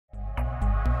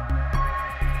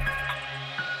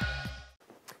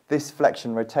This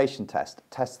flexion rotation test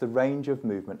tests the range of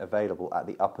movement available at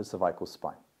the upper cervical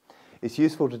spine. It's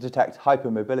useful to detect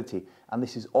hypermobility, and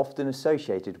this is often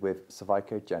associated with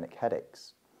cervicogenic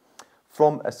headaches.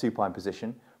 From a supine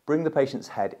position, bring the patient's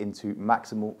head into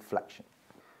maximal flexion,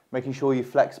 making sure you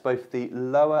flex both the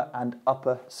lower and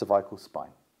upper cervical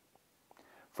spine.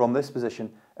 From this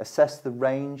position, assess the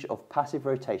range of passive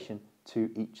rotation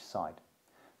to each side.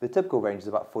 The typical range is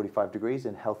about 45 degrees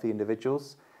in healthy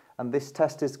individuals, and this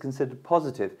test is considered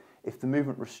positive if the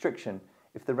movement restriction,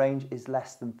 if the range is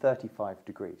less than 35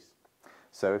 degrees.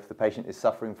 So if the patient is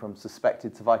suffering from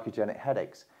suspected cervicogenic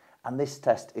headaches, and this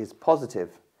test is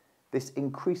positive, this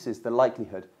increases the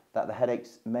likelihood that the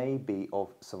headaches may be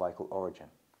of cervical origin.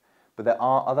 But there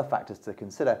are other factors to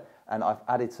consider, and I've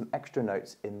added some extra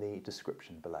notes in the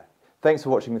description below. Thanks for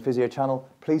watching the Physio channel.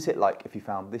 Please hit like if you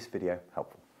found this video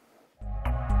helpful.